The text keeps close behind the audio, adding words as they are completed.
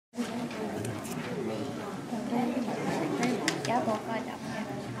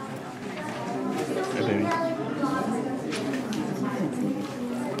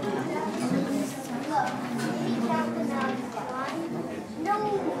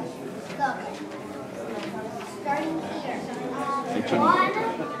Look. Starting here. Thank you. 1,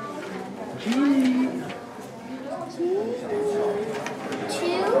 Jeanie. 2, 3, 4.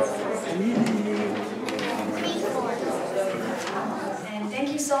 And thank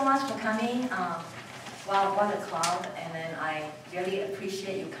you so much for coming. Wow, what a crowd. And then I really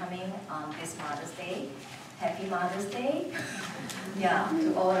appreciate you coming on this Mother's Day. Happy Mother's Day. Yeah,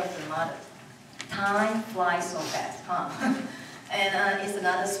 to all of the mothers. Time flies so fast, huh? And it's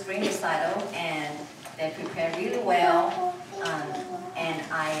another spring recital, and they prepare really well. And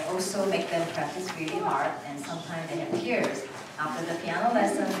I also make them practice really hard, and sometimes they have tears after the piano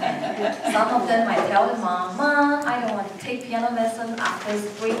lesson. And some of them might tell the mom, "Mom, I don't want to take piano lesson after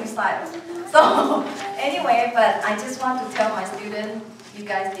spring recital." So anyway, but I just want to tell my students, you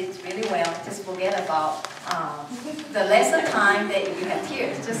guys did really well. Just forget about the lesson time that you have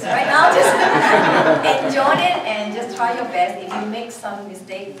tears. Just right now, just enjoy it and just try your best. If you make some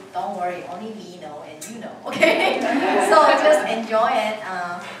mistake, don't worry. Only me know and you know. Okay? So just enjoy it.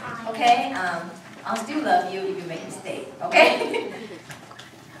 Okay? I'll still love you if you make mistake. Okay?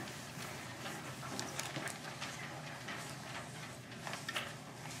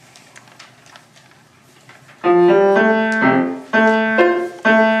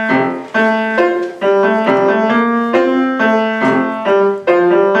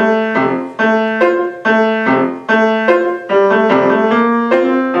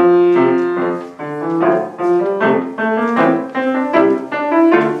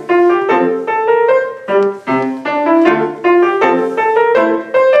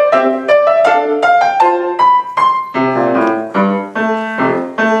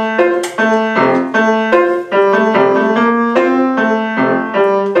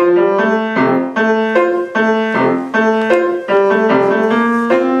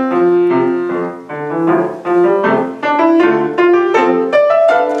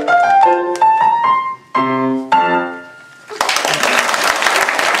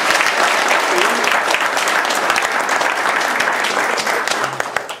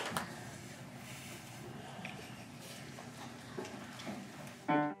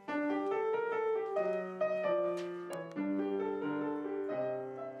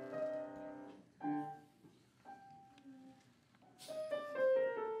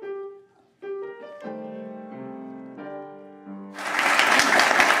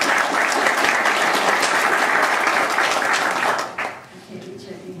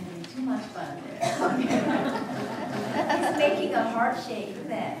 Making a heart shape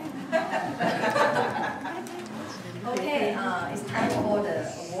there. Okay, it's time for the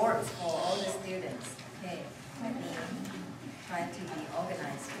awards for all the students. Okay, let me try to be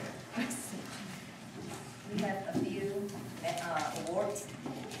organized here. Let's see. We have a few awards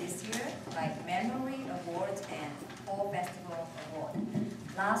this year, like Memory Awards and Fall Festival Award.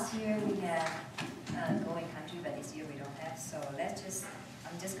 Last year we had Going Country, but this year we don't have. So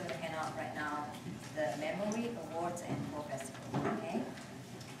I'm just going to hand out right now the Memory Awards and Fall Festival. Okay?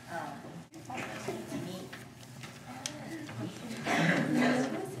 Jeanie.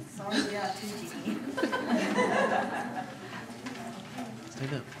 Sorry, there are 2 Jeanie.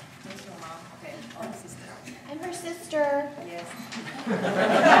 Stand up. Where's your mom? Okay, oh, sister. I'm her sister. Yes.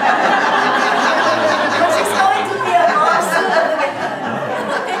 She's going to be a mom soon. Look at her.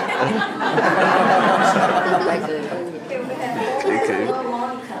 Okay, we have Okay.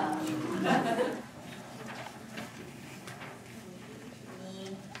 Monica.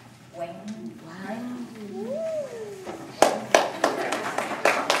 Wayne.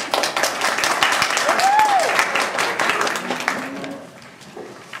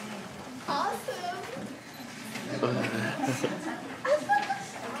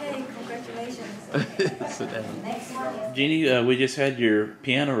 Okay, congratulations. Sit down. Next one is Jeanie, we just had your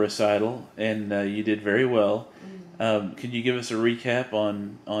piano recital, and you did very well. Could you give us a recap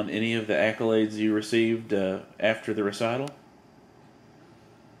on any of the accolades you received after the recital?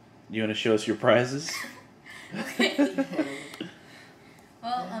 You want to show us your prizes? Okay.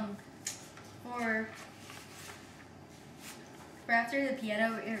 Well, for after the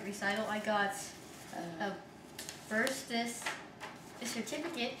piano recital, I got first this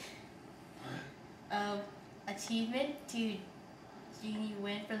certificate of achievement to Jeanie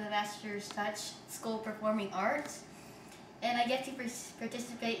win for the Master's Touch School of Performing Arts, and I get to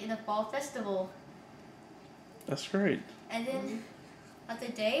participate in the Fall Festival. That's great. And then on the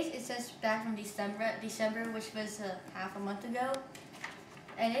days, it says back from December, which was half a month ago.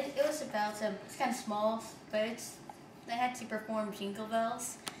 And it was about, it's kind of small, but I had to perform Jingle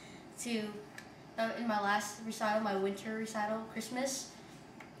Bells in my last recital, my winter recital, Christmas.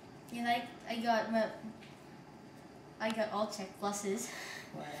 And I I got all check pluses.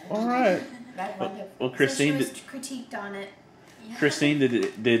 Wow. All right. That's wonderful. Well, So she Christine, was critiqued on it. Yeah. Christine,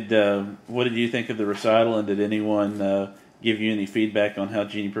 what did you think of the recital, and did anyone give you any feedback on how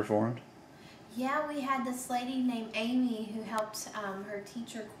Jeanie performed? Yeah, we had this lady named Amy who helped her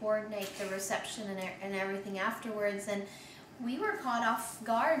teacher coordinate the reception and everything afterwards. And we were caught off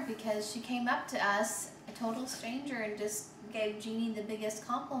guard because she came up to us, a total stranger, and just gave Jeanie the biggest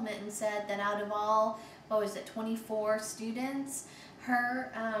compliment and said that out of all, 24 students,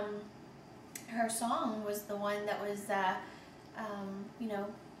 her song was the one that was,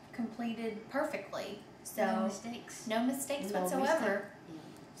 completed perfectly. So No mistakes. no mistakes No whatsoever. mistake.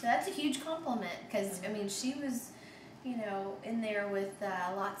 So that's a huge compliment because, I mean, she was, in there with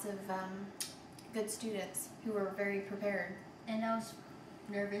lots of good students who were very prepared. And I was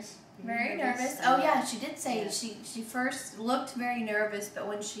nervous. Very nervous. Oh, yeah, she did say she first looked very nervous, but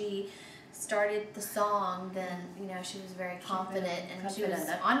when she started the song, then, she was very confident and she was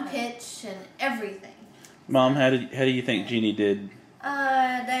confident. on pitch and everything. Mom, how do you think Jeanie did?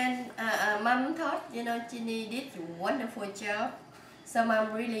 Mom thought, Jeanie did a wonderful job. So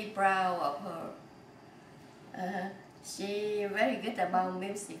I'm really proud of her. She very good about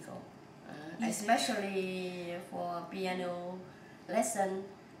musical, especially for piano lesson.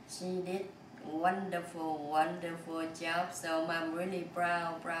 She did wonderful job. So I'm really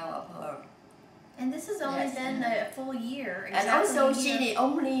proud of her. And this has only Yes. been a full year. And exactly also a she year. the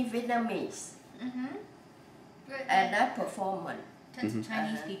only Vietnamese at that performance. Tons of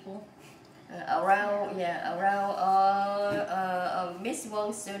Chinese people. Around Miss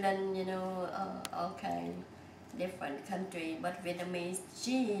Wong student, all kind different country, but Vietnamese,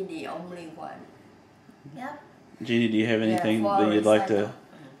 she the only one. Yep. Jeanie, do you have anything for that you'd like recital.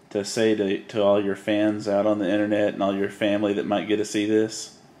 to say to all your fans out on the internet and all your family that might get to see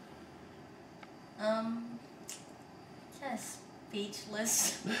this? Just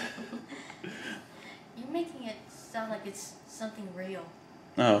speechless. You're making it sound like it's something real.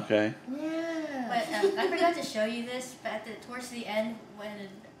 Oh, okay. Yeah. But I forgot to show you this, but towards the end, when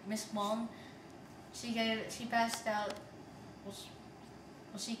Miss Wong, she passed out,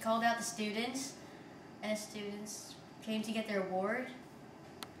 she called out the students, and the students came to get their award.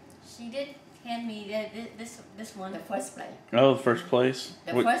 She did hand me this one. The first place. Oh, first place.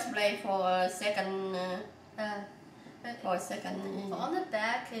 The What- first place for second. But For second. on the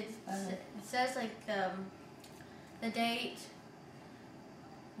back, it says like the date,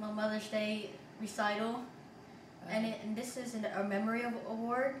 my Mother's Day recital, and this is a memory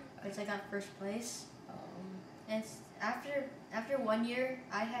award, which I got first place. And it's after 1 year,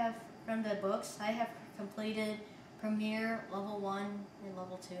 I have from the books, I have completed Premier Level 1 and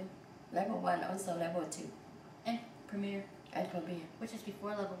Level 2, Level 1, also level 2. and Premier, And Premier. which is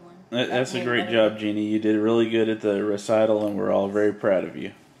before Level 1. That's a great job, Jeanie. You did really good at the recital, and we're all very proud of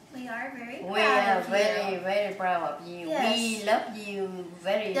you. We are very We proud are of very, you. very proud of you. Yes. We love you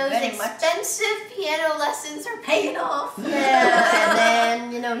very, Those very much. expensive piano lessons are paying off. Yeah,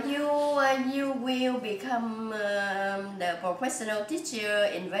 and then you will become the professional teacher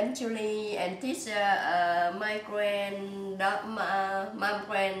eventually and teach my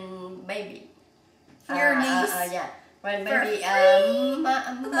grandbaby. Your niece. Yeah, grandbaby. free.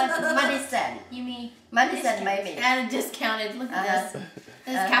 Madison. You mean Madison discount. baby. And discounted. Look at this.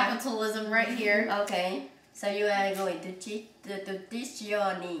 This is capitalism right here. Okay, so you are going to teach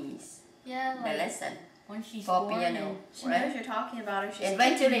your niece Yeah, the like lesson when she's for born piano. and- She knows you're talking about her. She's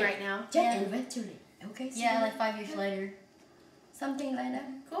Eventually. teaching right now. Just Yeah. eventually. Okay. Yeah, so like 5 years later. something like that.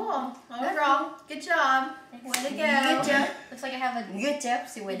 Cool. Overall, good job. Way to go. Good job. Looks like I have a Good job,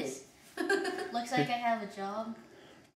 Swedish. looks like I have a job.